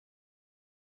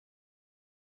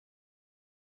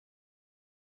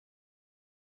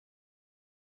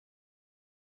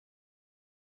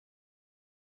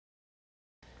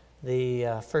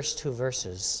the first two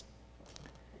verses.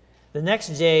 The next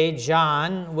day,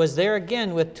 John was there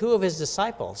again with two of his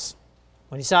disciples.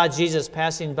 When he saw Jesus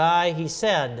passing by, he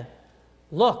said,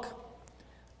 "Look,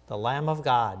 the Lamb of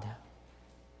God."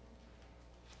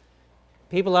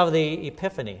 People of the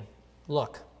Epiphany,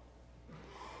 look,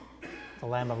 the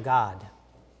Lamb of God.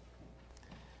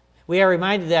 We are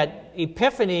reminded that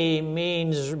Epiphany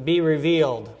means be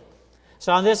revealed.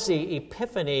 So on this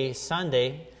Epiphany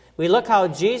Sunday, we look how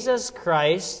Jesus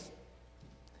Christ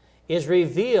is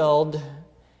revealed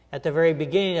at the very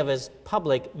beginning of his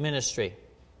public ministry.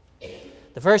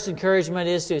 The first encouragement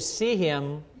is to see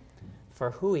him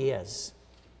for who he is.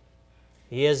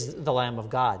 He is the Lamb of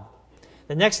God.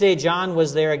 The next day, John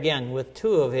was there again with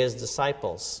two of his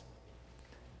disciples.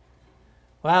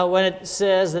 Well, when it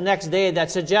says the next day,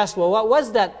 that suggests, well, what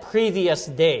was that previous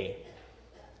day?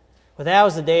 Well, that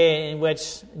was the day in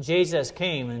which Jesus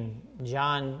came and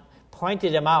John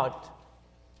pointed him out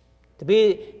to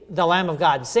be the Lamb of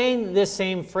God, saying this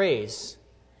same phrase,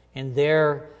 and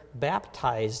there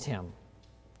baptized him.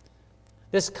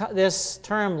 This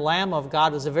term, Lamb of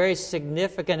God, was a very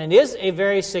significant and is a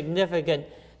very significant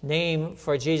name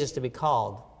for Jesus to be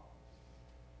called.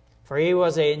 For he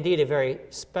was indeed a very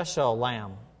special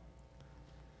lamb.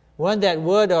 One that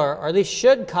would, or at least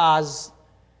should, cause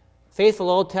faithful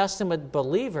Old Testament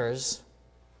believers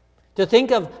to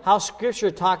think of how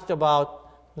Scripture talked about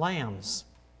lambs.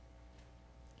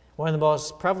 One of the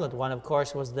most prevalent one, of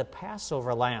course, was the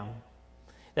Passover lamb,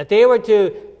 that they were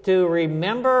to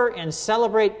remember and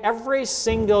celebrate every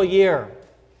single year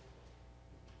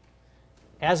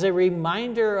as a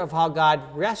reminder of how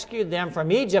God rescued them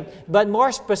from Egypt, but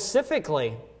more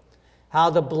specifically,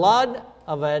 how the blood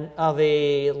of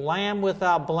a lamb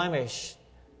without blemish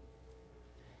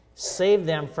saved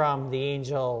them from the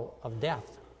angel of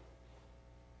death.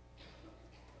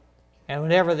 And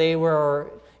whenever they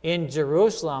were in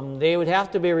Jerusalem, they would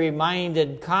have to be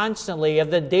reminded constantly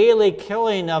of the daily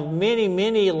killing of many,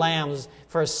 many lambs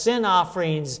for sin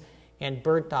offerings and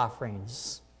burnt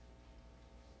offerings.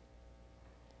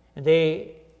 And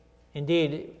they,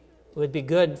 indeed, would be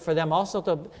good for them also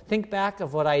to think back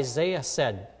of what Isaiah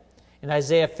said in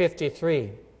Isaiah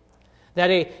 53, that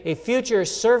a future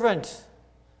servant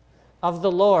of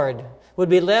the Lord would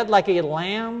be led like a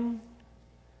lamb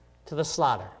to the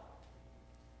slaughter.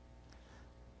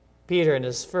 Peter, in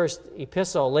his first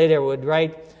epistle, later would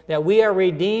write that we are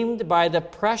redeemed by the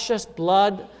precious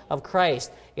blood of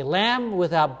Christ, a lamb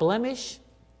without blemish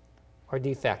or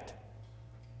defect.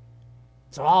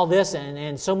 So all this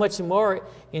and so much more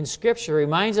in Scripture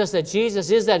reminds us that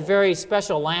Jesus is that very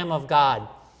special Lamb of God,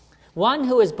 one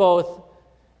who is both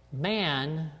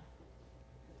man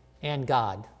and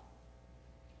God.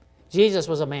 Jesus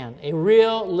was a man, a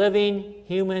real living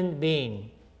human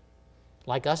being,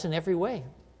 like us in every way,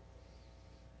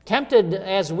 tempted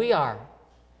as we are,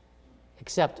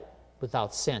 except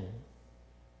without sin,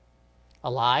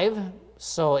 alive,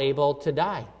 so able to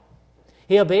die.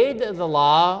 He obeyed the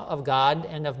law of God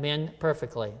and of men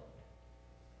perfectly.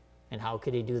 And how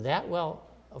could he do that? Well,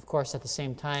 of course, at the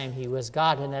same time, he was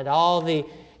God and had all the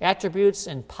attributes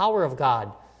and power of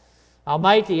God,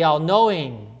 almighty,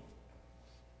 all-knowing,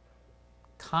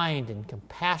 kind and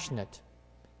compassionate,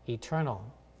 eternal.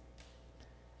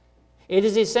 It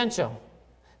is essential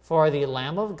for the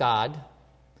Lamb of God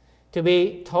to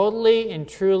be totally and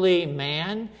truly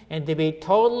man and to be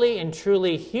totally and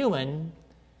truly human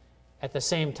at the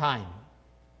same time.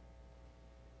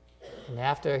 And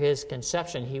after his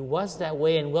conception, he was that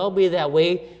way and will be that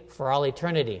way for all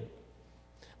eternity.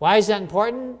 Why is that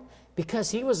important?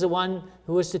 Because he was the one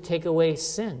who was to take away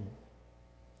sin.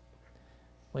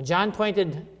 When John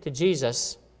pointed to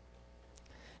Jesus,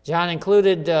 John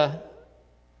included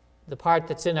the part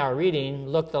that's in our reading,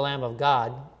 "Look, the Lamb of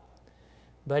God,"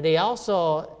 but he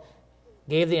also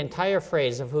gave the entire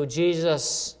phrase of who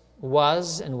Jesus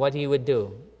was and what he would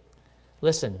do.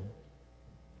 Listen.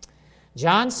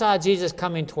 John saw Jesus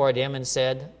coming toward him and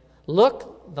said,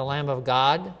 "Look, the Lamb of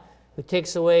God, who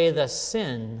takes away the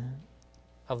sin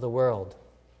of the world."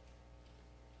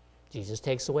 Jesus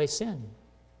takes away sin.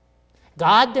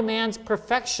 God demands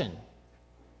perfection,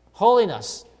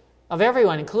 holiness of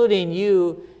everyone, including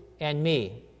you and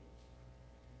me.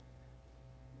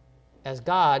 As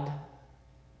God,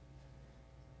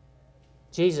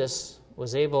 Jesus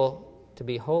was able to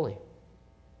be holy.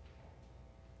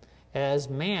 As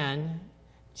man,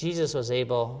 Jesus was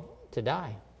able to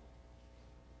die.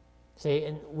 See,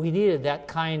 and we needed that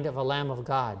kind of a Lamb of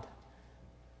God,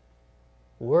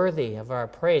 worthy of our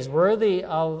praise, worthy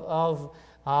of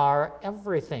our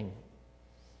everything.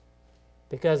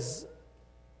 Because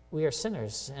we are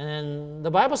sinners. And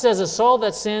the Bible says, a soul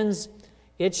that sins,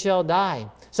 it shall die.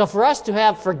 So for us to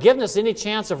have forgiveness, any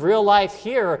chance of real life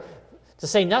here, to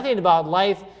say nothing about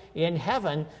life in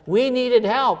heaven, we needed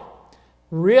help.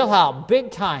 Real help,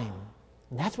 big time.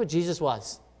 And that's what Jesus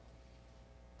was.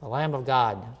 The Lamb of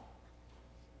God.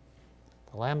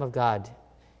 The Lamb of God.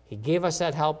 He gave us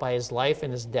that help by his life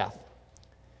and his death.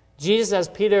 Jesus, as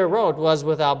Peter wrote, was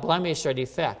without blemish or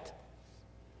defect.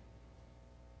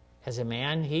 As a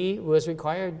man, he was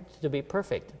required to be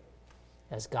perfect.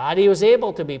 As God, he was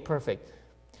able to be perfect.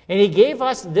 And he gave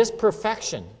us this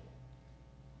perfection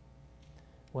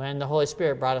when the Holy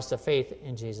Spirit brought us to faith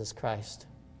in Jesus Christ.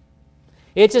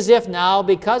 It's as if now,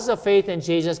 because of faith in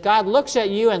Jesus, God looks at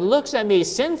you and looks at me,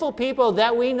 sinful people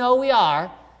that we know we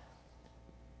are,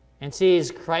 and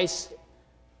sees Christ's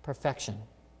perfection.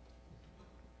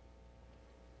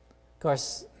 Of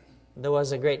course, there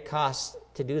was a great cost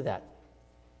to do that.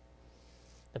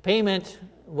 The payment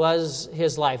was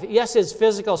his life. Yes, his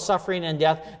physical suffering and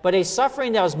death, but a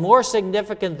suffering that was more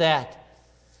significant than that.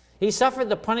 He suffered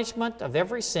the punishment of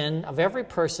every sin of every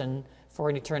person for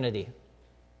an eternity.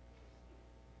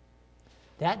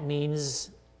 That means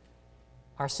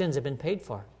our sins have been paid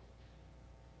for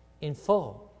in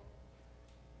full.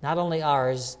 Not only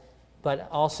ours, but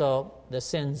also the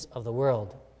sins of the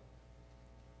world.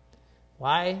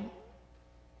 Why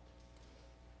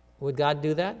would God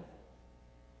do that?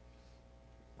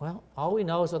 Well, all we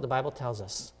know is what the Bible tells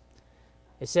us.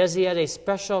 It says he had a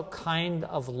special kind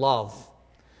of love.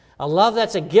 A love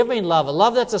that's a giving love, a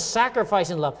love that's a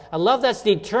sacrificing love, a love that's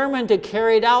determined to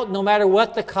carry it out no matter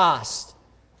what the cost.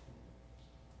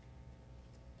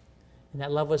 And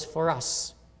that love was for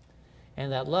us.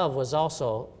 And that love was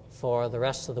also for the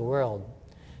rest of the world.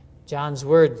 John's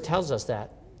word tells us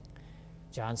that.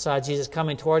 John saw Jesus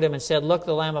coming toward him and said, "Look,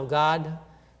 the Lamb of God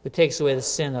who takes away the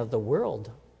sin of the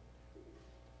world."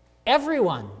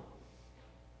 Everyone.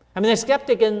 I mean, the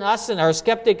skeptic in us and our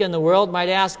skeptic in the world might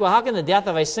ask, well, how can the death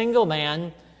of a single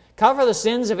man cover the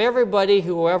sins of everybody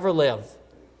who will ever live?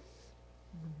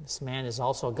 This man is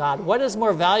also God. What is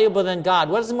more valuable than God?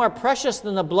 What is more precious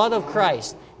than the blood of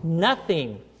Christ?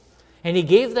 Nothing. And he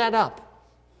gave that up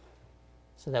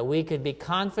so that we could be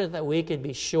confident, that we could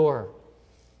be sure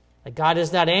that God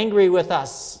is not angry with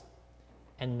us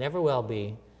and never will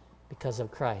be because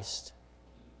of Christ.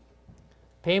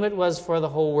 Payment was for the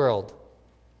whole world.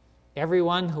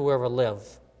 Everyone who ever lived.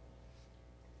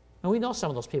 And we know some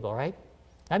of those people, right?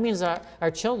 That means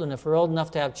our children, if we're old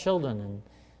enough to have children, and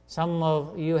some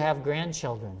of you have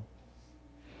grandchildren.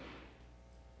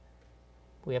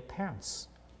 We have parents.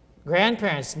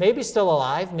 Grandparents, maybe still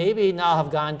alive, maybe now have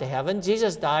gone to heaven.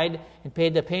 Jesus died and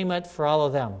paid the payment for all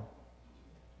of them.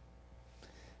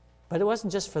 But it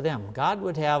wasn't just for them. God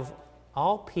would have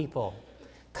all people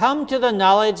come to the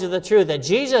knowledge of the truth that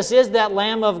Jesus is that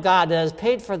Lamb of God that has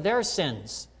paid for their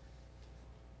sins.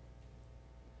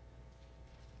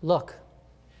 Look.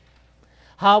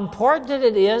 How important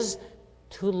it is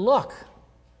to look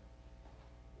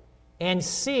and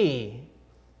see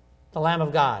the Lamb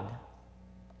of God.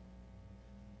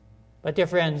 But dear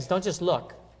friends, don't just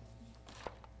look.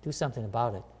 Do something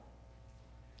about it.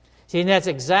 See, and that's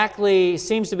exactly,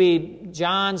 seems to be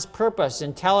John's purpose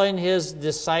in telling his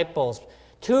disciples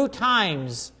 2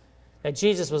 times that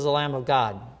Jesus was the Lamb of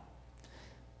God.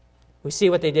 We see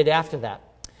what they did after that.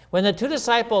 When the 2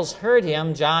 disciples heard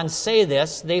him, John, say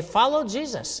this, they followed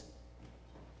Jesus.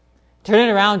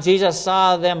 Turning around, Jesus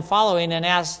saw them following and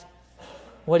asked,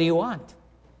 "What do you want?"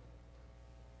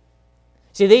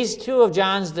 See, these 2 of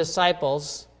John's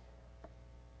disciples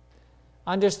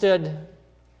understood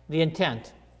the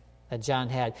intent that John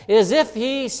had. It is as if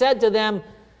he said to them,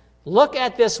 look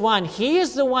at this one. He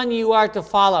is the one you are to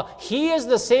follow. He is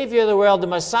the Savior of the world, the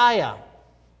Messiah.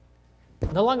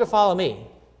 No longer follow me.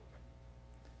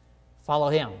 Follow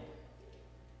him.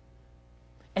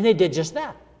 And they did just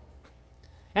that.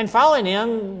 And following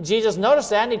him, Jesus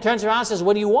noticed that, and he turns around and says,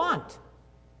 "What do you want?"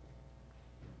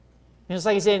 And it's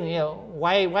like he's saying,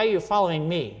 why are you following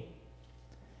me?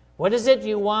 What is it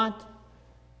you want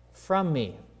from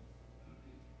me?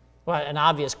 Well, an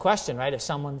obvious question, right, if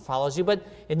someone follows you. But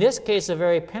in this case, a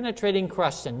very penetrating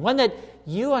question. One that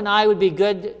you and I would be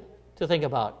good to think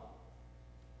about.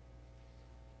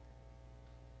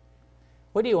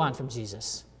 What do you want from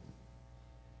Jesus?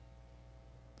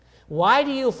 Why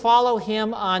do you follow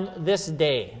him on this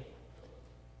day?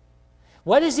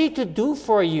 What is he to do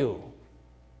for you?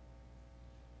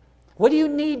 What do you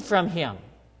need from him?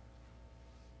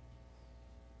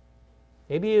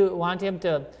 Maybe you want him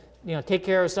to take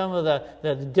care of some of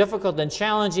the difficult and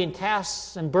challenging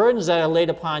tasks and burdens that are laid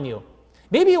upon you.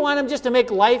 Maybe you want him just to make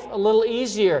life a little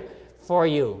easier for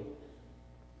you.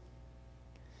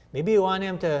 Maybe you want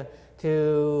him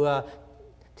to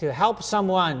help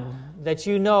someone that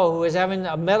you know who is having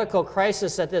a medical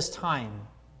crisis at this time.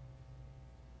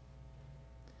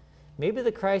 Maybe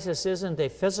the crisis isn't a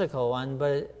physical one,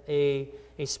 but a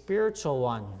spiritual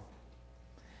one.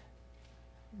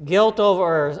 Guilt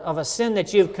of a sin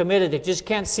that you've committed that you just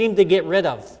can't seem to get rid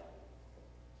of.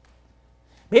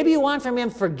 Maybe you want from him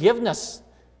forgiveness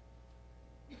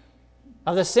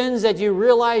of the sins that you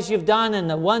realize you've done and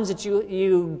the ones that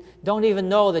you don't even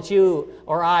know that you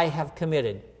or I have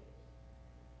committed.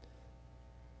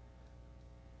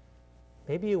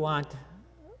 Maybe you want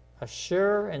a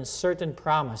sure and certain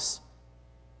promise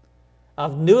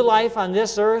of new life on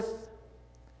this earth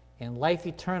and life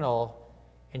eternal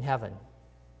in heaven.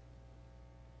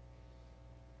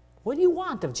 What do you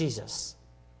want of Jesus?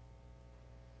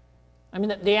 I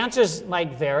mean, the answers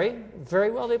might vary.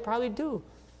 Very well, they probably do.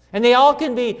 And they all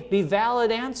can be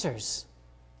valid answers.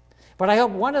 But I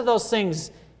hope one of those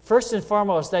things, first and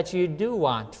foremost, that you do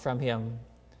want from him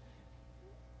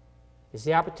is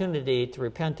the opportunity to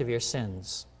repent of your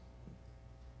sins.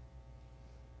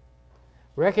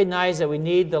 Recognize that we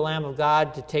need the Lamb of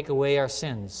God to take away our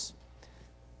sins.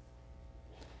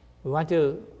 We want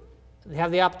to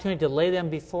have the opportunity to lay them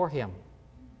before him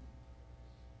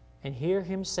and hear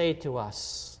him say to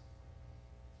us,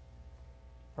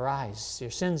 "Arise,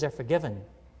 your sins are forgiven."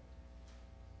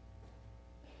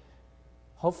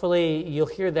 Hopefully you'll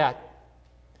hear that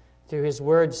through his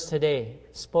words today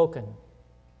spoken.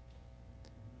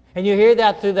 And you hear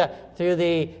that through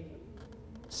the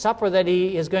supper that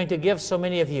he is going to give so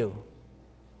many of you.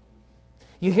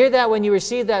 You hear that when you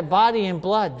receive that body and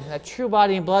blood, that true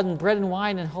body and blood and bread and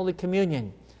wine and Holy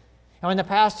Communion. And when the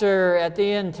pastor at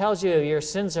the end tells you your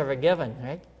sins are forgiven,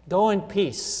 right? Go in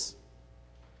peace.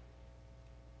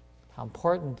 How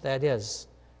important that is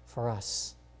for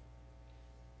us.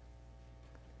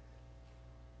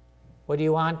 What do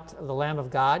you want of the Lamb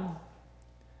of God?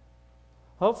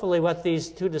 Hopefully what these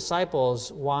two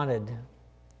disciples wanted,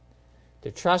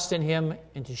 to trust in him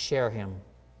and to share him.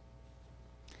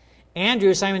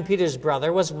 Andrew, Simon Peter's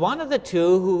brother, was one of the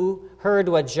two who heard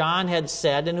what John had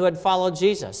said and who had followed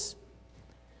Jesus.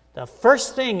 The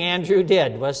first thing Andrew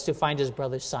did was to find his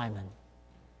brother Simon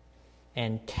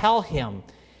and tell him,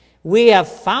 "We have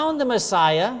found the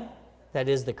Messiah," that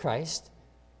is the Christ,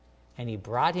 and he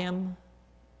brought him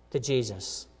to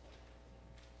Jesus.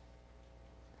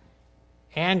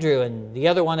 Andrew and the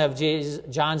other one of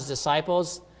John's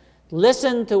disciples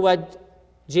listened to what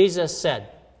Jesus said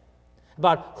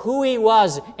about who he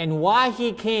was and why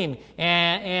he came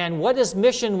and what his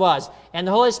mission was. And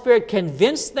the Holy Spirit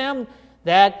convinced them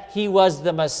that he was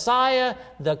the Messiah,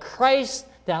 the Christ,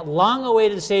 that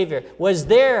long-awaited Savior, was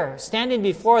there standing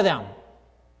before them.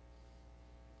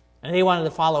 And they wanted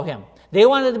to follow him. They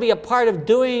wanted to be a part of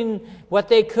doing what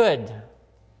they could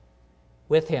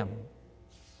with him.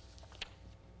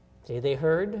 See, they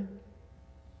heard,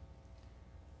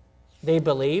 they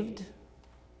believed,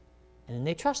 and then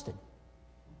they trusted.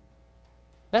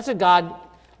 That's what God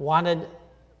wanted.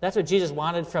 That's what Jesus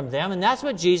wanted from them, and that's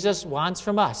what Jesus wants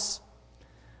from us.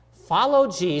 Follow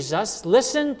Jesus,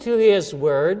 listen to his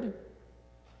word,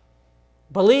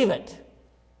 believe it,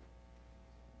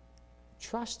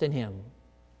 trust in him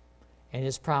and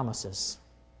his promises.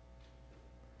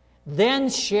 Then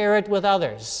share it with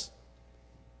others.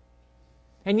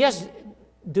 And yes,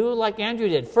 do like Andrew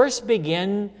did. First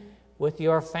begin with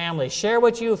your family. Share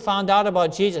what you found out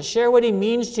about Jesus. Share what he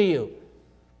means to you.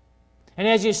 And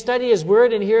as you study his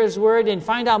word and hear his word and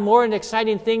find out more and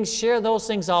exciting things, share those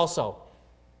things also.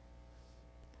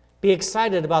 Be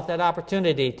excited about that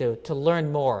opportunity to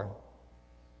learn more.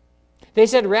 They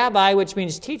said, "Rabbi," which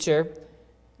means teacher,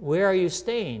 "where are you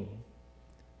staying?"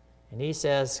 And he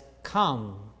says,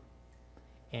 "Come,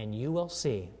 and you will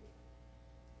see."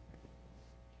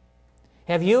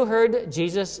 Have you heard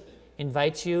Jesus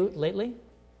invite you lately?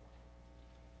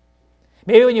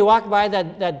 Maybe when you walk by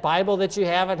that Bible that you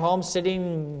have at home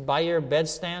sitting by your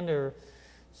bedstand or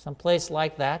someplace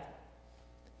like that,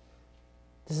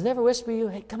 does it ever whisper to you,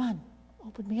 "Hey, come on,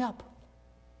 open me up"?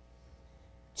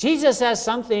 Jesus has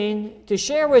something to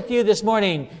share with you this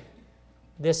morning,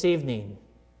 this evening.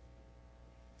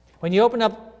 When you open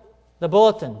up the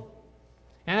bulletin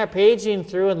and are paging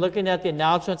through and looking at the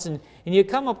announcements, and you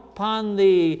come upon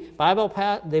the Bible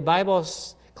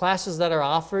classes that are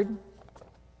offered,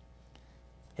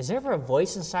 is there ever a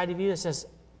voice inside of you that says,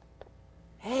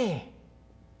 "Hey,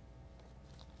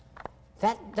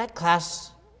 that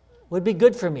class would be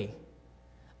good for me.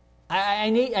 I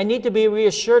need to be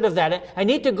reassured of that. I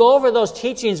need to go over those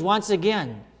teachings once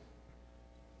again.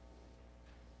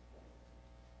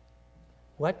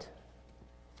 What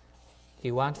do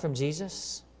you want from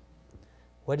Jesus?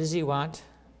 What does he want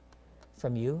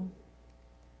from you?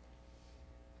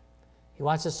 He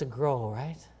wants us to grow,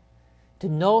 right? To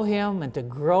know him and to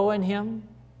grow in him.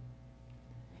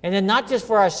 And then not just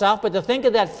for ourselves, but to think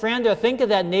of that friend or think of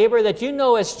that neighbor that you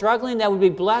know is struggling, that would be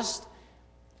blessed,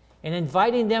 and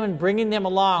inviting them and bringing them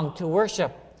along to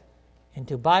worship and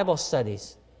to Bible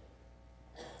studies.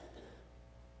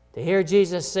 To hear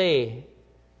Jesus say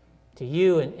to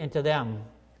you and to them,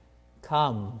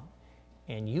 come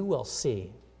and you will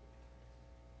see.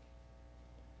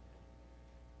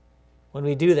 When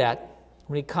we do that,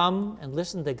 when we come and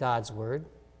listen to God's word,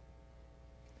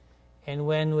 and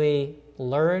when we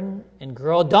learn and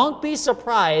grow, don't be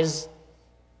surprised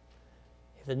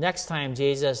if the next time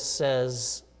Jesus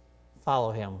says,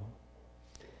 follow him.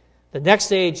 The next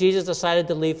day, Jesus decided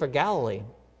to leave for Galilee.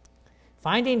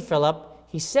 Finding Philip,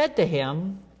 he said to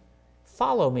him,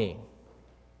 follow me.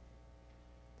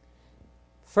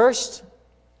 First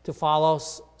to follow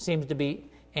seems to be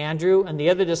Andrew and the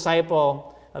other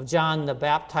disciple of John the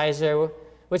Baptizer,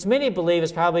 which many believe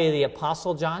is probably the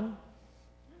Apostle John.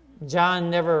 John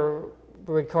never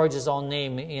records his own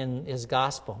name in his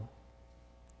gospel.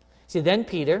 See, then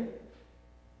Peter,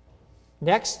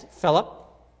 next Philip,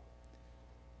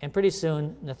 and pretty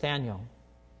soon Nathanael.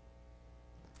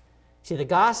 See, the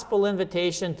gospel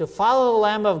invitation to follow the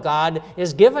Lamb of God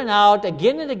is given out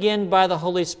again and again by the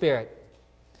Holy Spirit,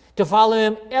 to follow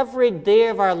him every day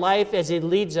of our life as he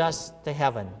leads us to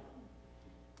heaven.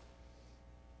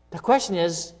 The question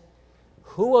is,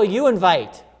 who will you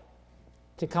invite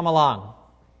to come along?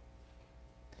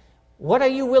 What are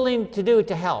you willing to do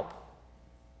to help?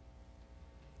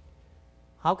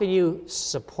 How can you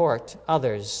support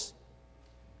others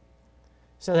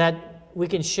so that we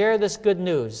can share this good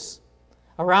news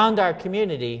around our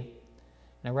community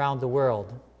and around the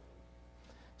world,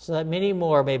 so that many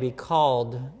more may be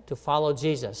called to follow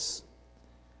Jesus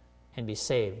and be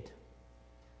saved?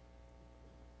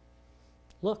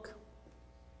 Look,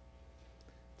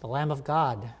 the Lamb of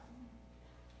God.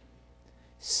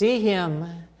 See him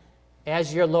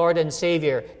as your Lord and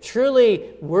Savior,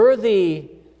 truly worthy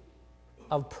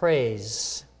of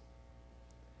praise.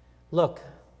 Look,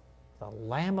 the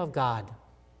Lamb of God.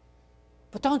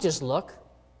 But don't just look.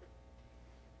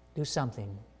 Do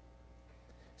something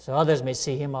so others may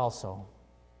see him also.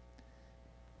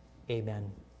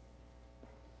 Amen.